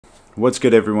What's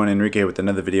good everyone, Enrique with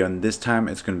another video, and this time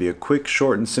it's going to be a quick,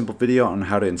 short, and simple video on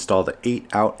how to install the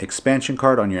 8-out expansion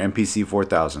card on your MPC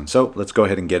 4000. So let's go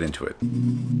ahead and get into it.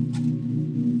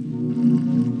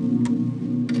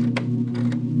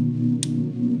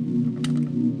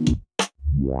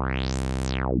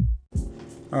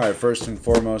 Alright, first and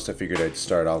foremost, I figured I'd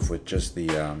start off with just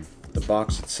the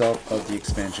box itself of the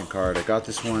expansion card. I got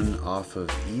this one off of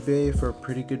eBay for a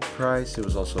pretty good price. It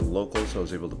was also local, so I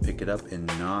was able to pick it up and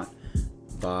not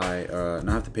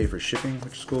have to pay for shipping,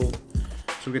 which is cool.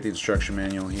 So we get the instruction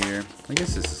manual here. I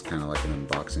guess this is kind of like an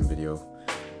unboxing video.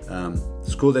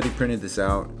 It's cool that he printed this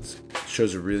out. It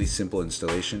shows a really simple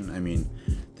installation. I mean,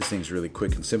 this thing's really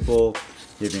quick and simple.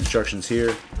 You have the instructions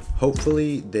here.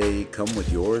 Hopefully they come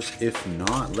with yours. If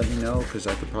not, let me know, because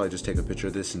I could probably just take a picture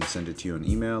of this and send it to you on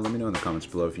email. Let me know in the comments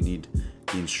below if you need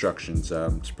the instructions.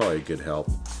 It's probably a good help.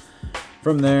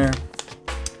 From there,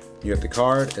 you got the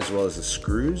card as well as the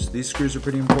screws. These screws are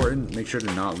pretty important. Make sure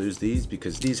to not lose these,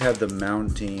 because these have the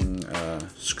mounting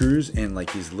screws and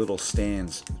like these little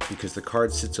stands, because the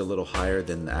card sits a little higher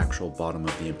than the actual bottom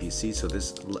of the MPC. So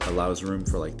this allows room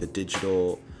for like the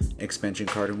digital expansion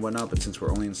card and whatnot. But since we're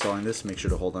only installing this, make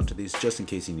sure to hold on to these just in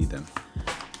case you need them.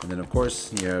 And then of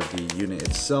course you have the unit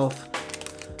itself.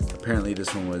 Apparently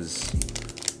this one was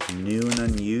new and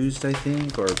unused, I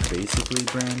think, or basically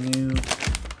brand new.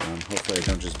 Hopefully I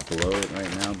don't just blow it right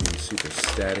now, being super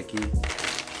staticky.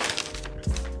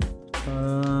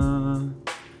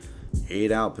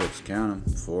 8 outputs, count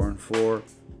them, 4 and 4.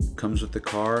 Comes with the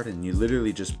card, and you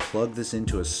literally just plug this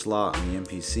into a slot on the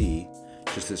MPC,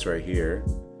 just this right here.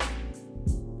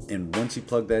 And once you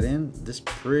plug that in, this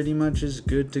pretty much is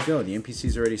good to go. The MPC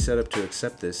is already set up to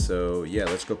accept this, so yeah,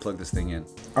 let's go plug this thing in.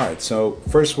 Alright, so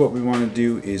first what we want to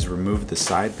do is remove the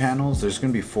side panels. There's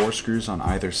going to be 4 screws on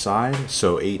either side,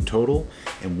 so 8 total.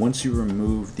 And once you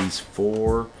remove these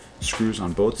 4 screws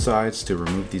on both sides to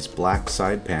remove these black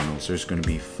side panels, there's going to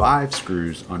be 5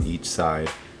 screws on each side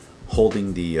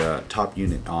holding the top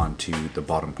unit onto the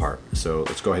bottom part. So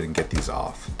let's go ahead and get these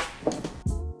off.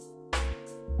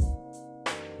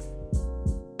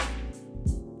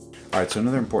 Alright, so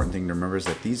another important thing to remember is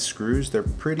that these screws, they're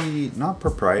pretty, not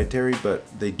proprietary, but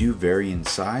they do vary in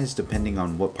size depending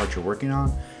on what part you're working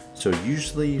on. So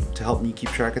usually, to help me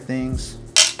keep track of things,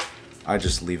 I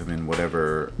just leave them in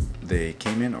whatever they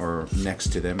came in or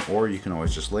next to them, or you can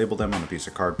always just label them on a piece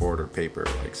of cardboard or paper,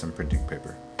 like some printing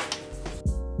paper.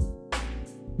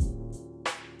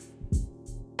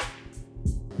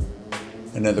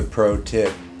 Another pro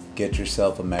tip: get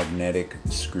yourself a magnetic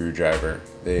screwdriver.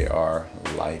 They are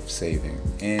life-saving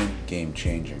and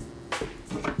game-changing.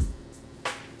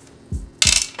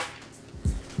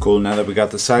 Cool, now that we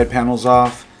got the side panels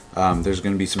off, there's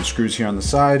going to be some screws here on the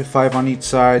side, 5 on each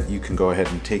side. You can go ahead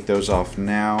and take those off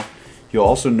now. You'll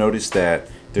also notice that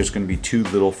there's going to be 2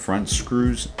 little front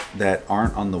screws that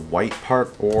aren't on the white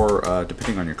part, or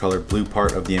depending on your color, blue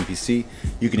part of the MPC.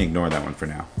 You can ignore that one for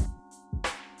now.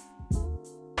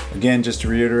 Again, just to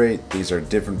reiterate, these are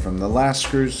different from the last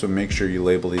screws, so make sure you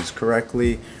label these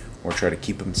correctly or try to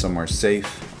keep them somewhere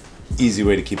safe. Easy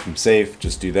way to keep them safe,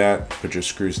 just do that. Put your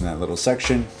screws in that little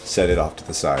section, set it off to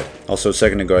the side. Also, a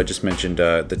second ago I just mentioned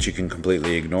that you can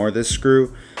completely ignore this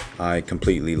screw. I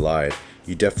completely lied.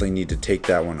 You definitely need to take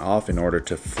that one off in order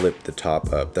to flip the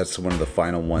top up. That's one of the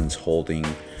final ones holding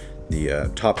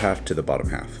the top half to the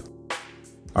bottom half.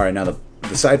 Alright, now the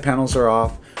side panels are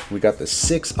off. We got the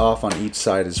 6 off on each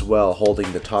side as well,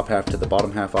 holding the top half to the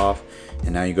bottom half off.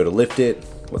 And now you go to lift it.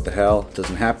 What the hell? It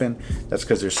doesn't happen. That's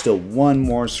because there's still one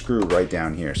more screw right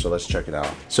down here. So let's check it out.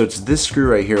 So it's this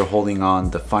screw right here holding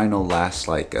on the final last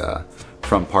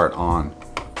front part on.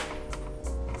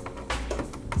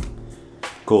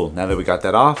 Cool. Now that we got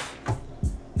that off,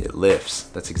 it lifts.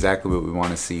 That's exactly what we want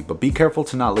to see, but be careful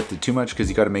to not lift it too much, because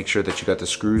you got to make sure that you got the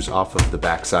screws off of the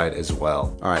back side as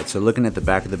well. Alright, so looking at the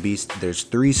back of the beast, there's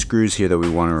 3 screws here that we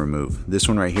want to remove. This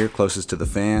one right here closest to the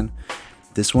fan,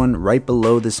 this one right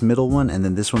below this middle one, and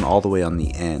then this one all the way on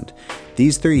the end.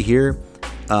 These 3 here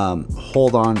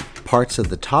hold on parts of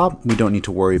the top we don't need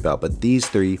to worry about, but these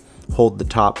 3 hold the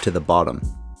top to the bottom.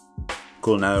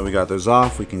 Cool, now that we got those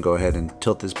off, we can go ahead and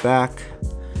tilt this back,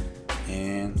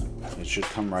 and it should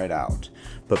come right out.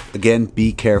 But again,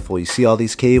 be careful. You see all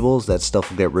these cables? That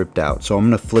stuff will get ripped out. So I'm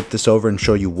going to flip this over and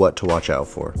show you what to watch out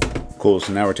for. Cool,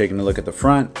 so now we're taking a look at the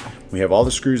front. We have all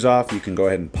the screws off. You can go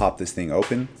ahead and pop this thing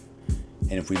open.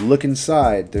 And if we look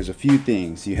inside, there's a few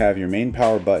things. You have your main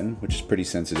power button, which is pretty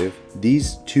sensitive.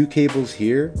 These 2 cables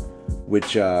here,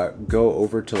 which go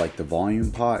over to like the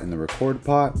volume pot and the record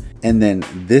pot. And then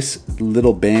this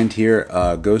little band here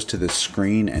goes to the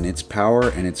screen and its power,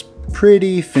 and it's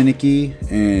pretty finicky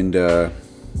and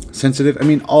sensitive. I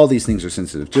mean, all these things are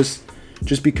sensitive.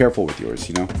 Just be careful with yours,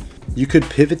 you know. You could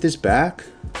pivot this back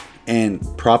and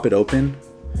prop it open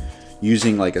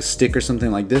using like a stick or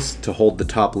something like this to hold the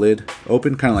top lid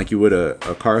open, kind of like you would a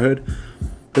car hood.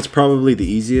 That's probably the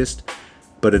easiest.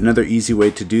 But another easy way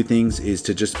to do things is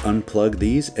to just unplug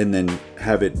these and then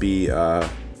have it be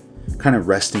kind of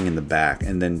resting in the back,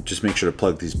 and then just make sure to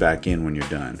plug these back in when you're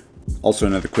done. Also,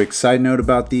 another quick side note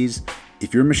about these: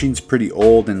 if your machine's pretty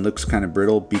old and looks kind of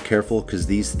brittle, be careful, because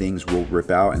these things will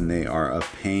rip out and they are a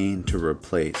pain to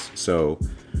replace. So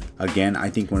again, I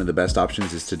think one of the best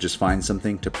options is to just find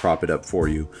something to prop it up for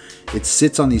you. It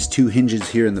sits on these two hinges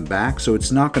here in the back, so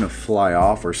it's not going to fly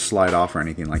off or slide off or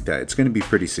anything like that. It's going to be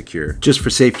pretty secure. Just for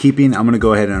safekeeping, I'm going to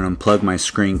go ahead and unplug my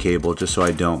screen cable just so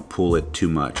I don't pull it too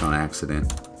much on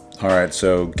accident. Alright,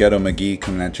 so Ghetto McGee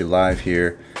coming at you live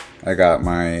here. I got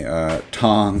my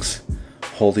tongs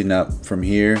holding up from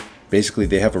here. Basically,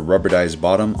 they have a rubberized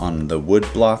bottom on the wood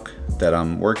block that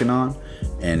I'm working on,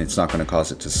 and it's not going to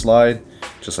cause it to slide,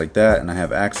 just like that. And I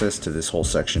have access to this whole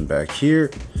section back here,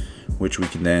 which we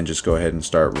can then just go ahead and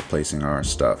start replacing our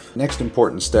stuff. Next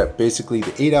important step: basically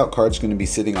the 8-out card is going to be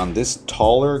sitting on this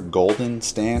taller golden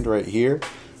stand right here,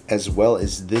 as well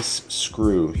as this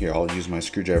screw here. I'll use my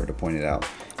screwdriver to point it out.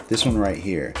 This one right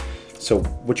here. So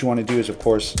what you want to do is, of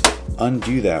course,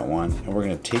 undo that one, and we're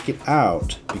going to take it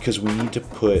out because we need to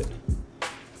put,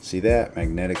 see that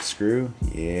magnetic screw?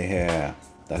 Yeah,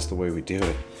 that's the way we do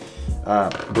it.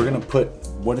 We're going to put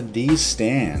one of these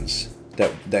stands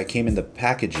that came in the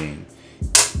packaging,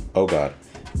 oh god,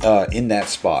 in that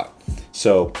spot.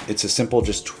 So it's a simple,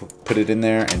 just put it in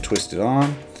there and twist it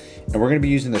on. And we're going to be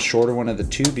using the shorter one of the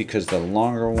two because the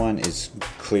longer one is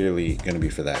clearly going to be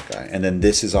for that guy. And then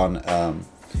this is on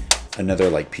another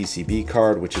like PCB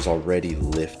card, which is already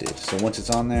lifted. So once it's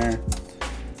on there,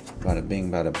 bada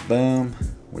bing, bada boom,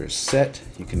 we're set.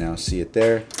 You can now see it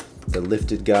there, the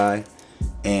lifted guy.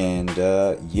 And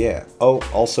yeah. Oh,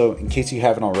 also, in case you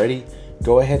haven't already,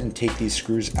 go ahead and take these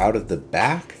screws out of the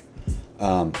back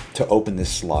to open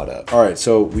this slot up. All right,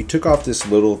 so we took off this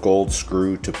little gold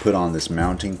screw to put on this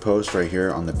mounting post right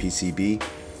here on the PCB.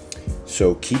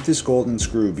 So keep this golden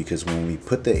screw, because when we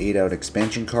put the 8-out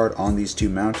expansion card on these two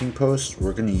mounting posts,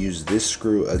 we're going to use this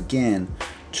screw again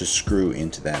to screw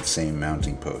into that same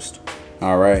mounting post.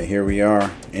 All right, here we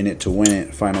are, in it to win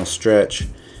it, final stretch.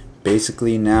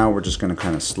 Basically now we're just going to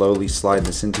kind of slowly slide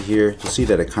this into here. You'll see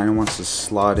that it kind of wants to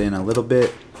slot in a little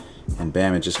bit, and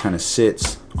bam, it just kind of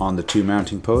sits on the two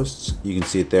mounting posts. You can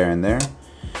see it there and there.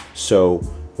 So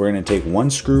we're going to take one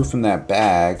screw from that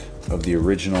bag of the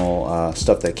original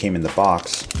stuff that came in the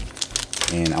box,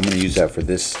 and I'm going to use that for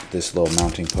this little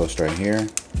mounting post right here.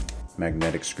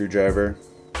 Magnetic screwdriver.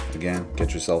 Again,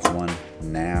 get yourself one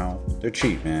now. They're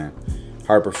cheap, man.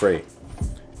 Harbor Freight.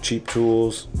 Cheap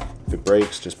tools. If it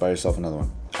breaks, just buy yourself another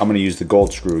one. I'm going to use the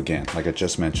gold screw again, like I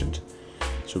just mentioned.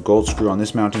 So gold screw on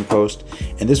this mounting post,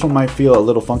 and this one might feel a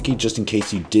little funky just in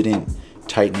case you didn't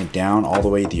tighten it down all the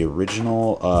way the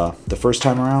original the first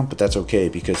time around, but that's okay,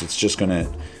 because it's just gonna,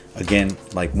 again,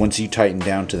 like once you tighten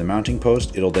down to the mounting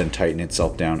post, it'll then tighten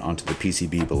itself down onto the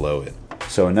PCB below it.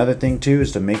 So another thing too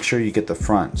is to make sure you get the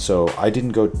front. So I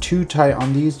didn't go too tight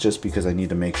on these just because I need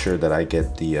to make sure that I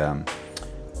get the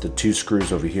two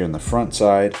screws over here on the front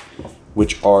side,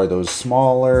 which are those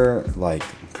smaller, like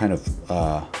kind of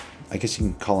I guess you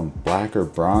can call them black or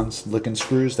bronze looking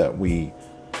screws that we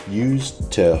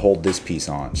used to hold this piece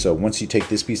on. So once you take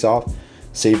this piece off,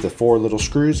 save the 4 little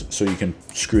screws so you can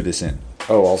screw this in.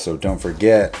 Oh, also don't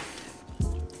forget,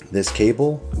 this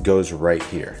cable goes right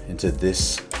here into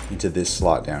this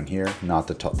slot down here, not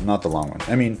the long one.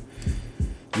 I mean,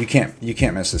 you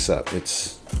can't mess this up.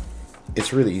 It's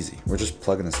really easy. We're just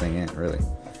plugging this thing in, really.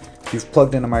 If you've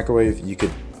plugged in a microwave, you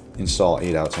could install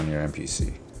 8-outs on your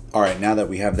MPC. All right, now that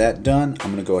we have that done,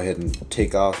 I'm gonna go ahead and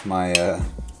take off my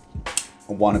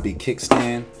wannabe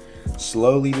kickstand.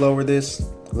 Slowly lower this.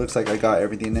 It looks like I got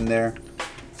everything in there.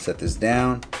 Set this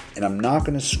down, and I'm not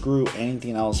gonna screw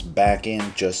anything else back in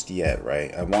just yet,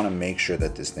 right? I wanna make sure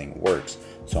that this thing works.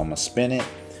 So I'm gonna spin it,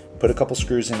 put a couple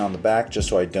screws in on the back just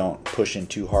so I don't push in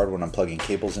too hard when I'm plugging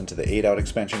cables into the 8-out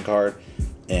expansion card,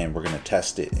 and we're gonna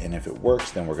test it. And if it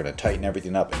works, then we're gonna tighten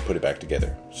everything up and put it back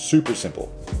together. Super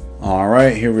simple. All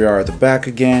right, here we are at the back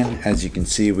again. As you can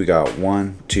see, we got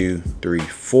 1, 2, 3,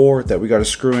 4 that we got to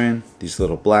screw in. These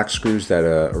little black screws that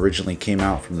originally came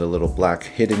out from the little black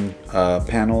hidden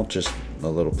panel, just a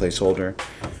little placeholder,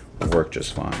 work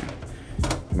just fine.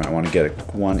 You might want to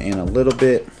get one in a little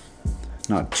bit,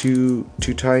 not too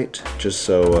tight, just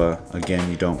so again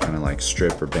you don't kind of like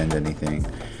strip or bend anything.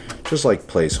 Just like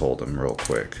place hold them real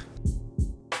quick.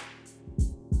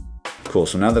 Cool,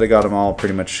 so now that I got them all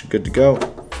pretty much good to go,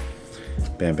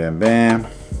 bam, bam, bam,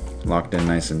 locked in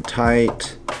nice and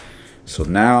tight. So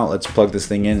now let's plug this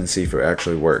thing in and see if it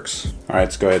actually works. All right,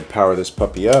 let's go ahead and power this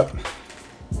puppy up.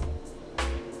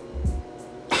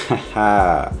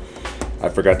 Haha, I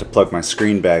forgot to plug my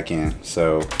screen back in,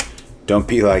 so don't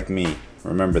be like me,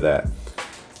 remember that.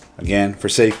 Again, for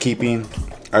safekeeping,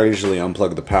 I usually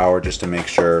unplug the power just to make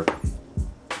sure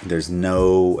there's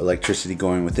no electricity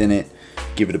going within it.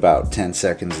 Give it about 10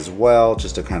 seconds as well,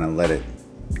 just to kind of let it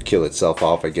kill itself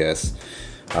off, I guess.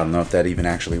 I don't know if that even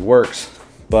actually works,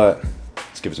 but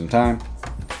let's give it some time.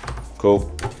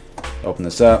 Cool. Open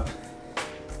this up.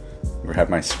 Grab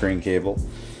my screen cable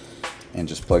and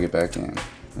just plug it back in.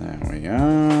 There we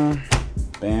go.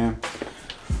 Bam.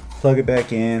 Plug it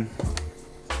back in.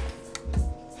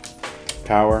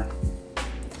 Power.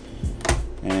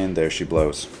 And there she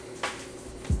blows.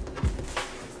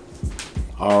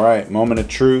 All right, moment of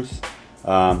truth.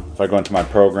 If I go into my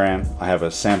program, I have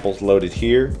a sample loaded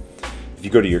here. If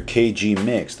you go to your KG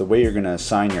mix, the way you're gonna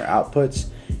assign your outputs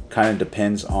kind of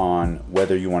depends on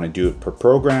whether you want to do it per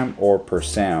program or per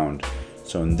sound.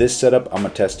 So in this setup, I'm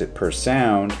gonna test it per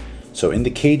sound. So in the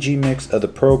KG mix of the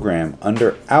program,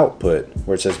 under output,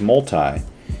 where it says multi,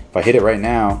 if I hit it right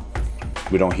now,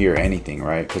 we don't hear anything,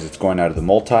 right? Because it's going out of the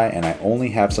multi, and I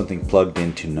only have something plugged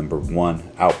into number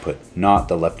 1 output, not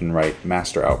the left and right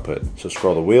master output. So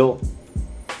scroll the wheel,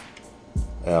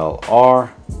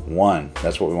 LR1,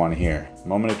 that's what we want to hear.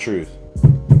 Moment of truth.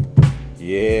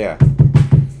 Yeah.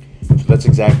 So that's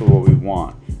exactly what we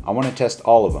want. I want to test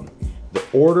all of them. The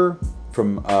order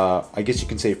from, I guess you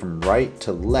can say from right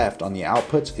to left on the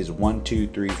outputs is 1, 2,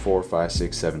 3, 4, 5,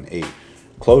 6, 7, 8.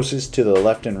 Closest to the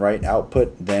left and right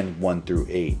output, then 1 through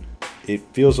 8. It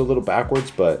feels a little backwards,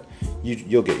 but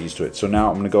you'll get used to it. So now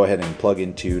I'm going to go ahead and plug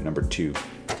into number 2.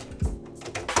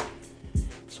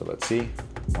 So let's see.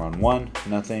 We're on 1,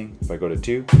 nothing. If I go to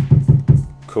 2,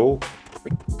 cool.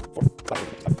 3, 4,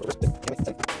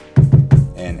 5,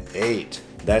 and 8.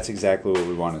 That's exactly what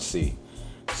we want to see.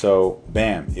 So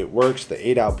bam, it works. The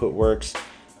 8 output works.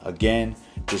 Again,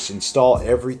 just install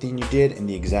everything you did in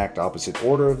the exact opposite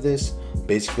order of this.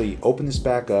 Basically, open this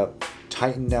back up,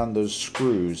 tighten down those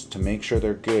screws to make sure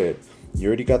they're good. You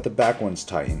already got the back ones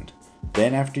tightened.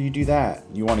 Then after you do that,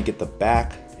 you want to get the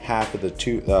back half of the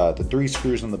 3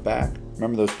 screws on the back.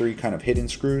 Remember those 3 kind of hidden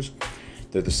screws?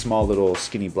 They're the small little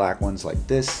skinny black ones like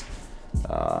this.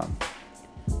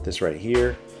 This right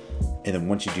here. And then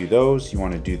once you do those, you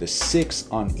want to do the 6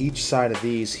 on each side of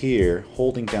these here,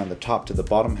 holding down the top to the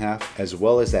bottom half, as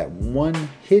well as that 1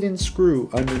 hidden screw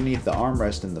underneath the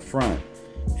armrest in the front.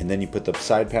 And then you put the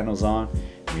side panels on,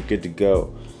 and you're good to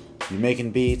go. You're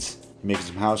making beats, you're making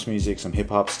some house music, some hip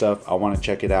hop stuff. I want to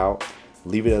check it out.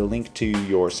 Leave it a link to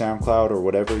your SoundCloud or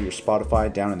whatever, your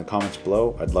Spotify, down in the comments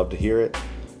below. I'd love to hear it.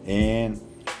 And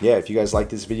yeah, if you guys like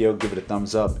this video, give it a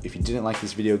thumbs up. If you didn't like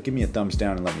this video, give me a thumbs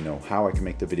down and let me know how I can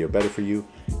make the video better for you.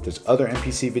 If there's other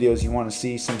MPC videos you want to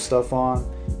see some stuff on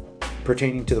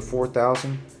pertaining to the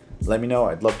 4000, let me know.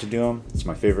 I'd love to do them. It's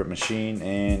my favorite machine.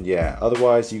 And yeah,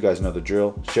 otherwise, you guys know the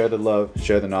drill. Share the love,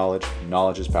 share the knowledge.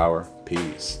 Knowledge is power.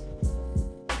 Peace.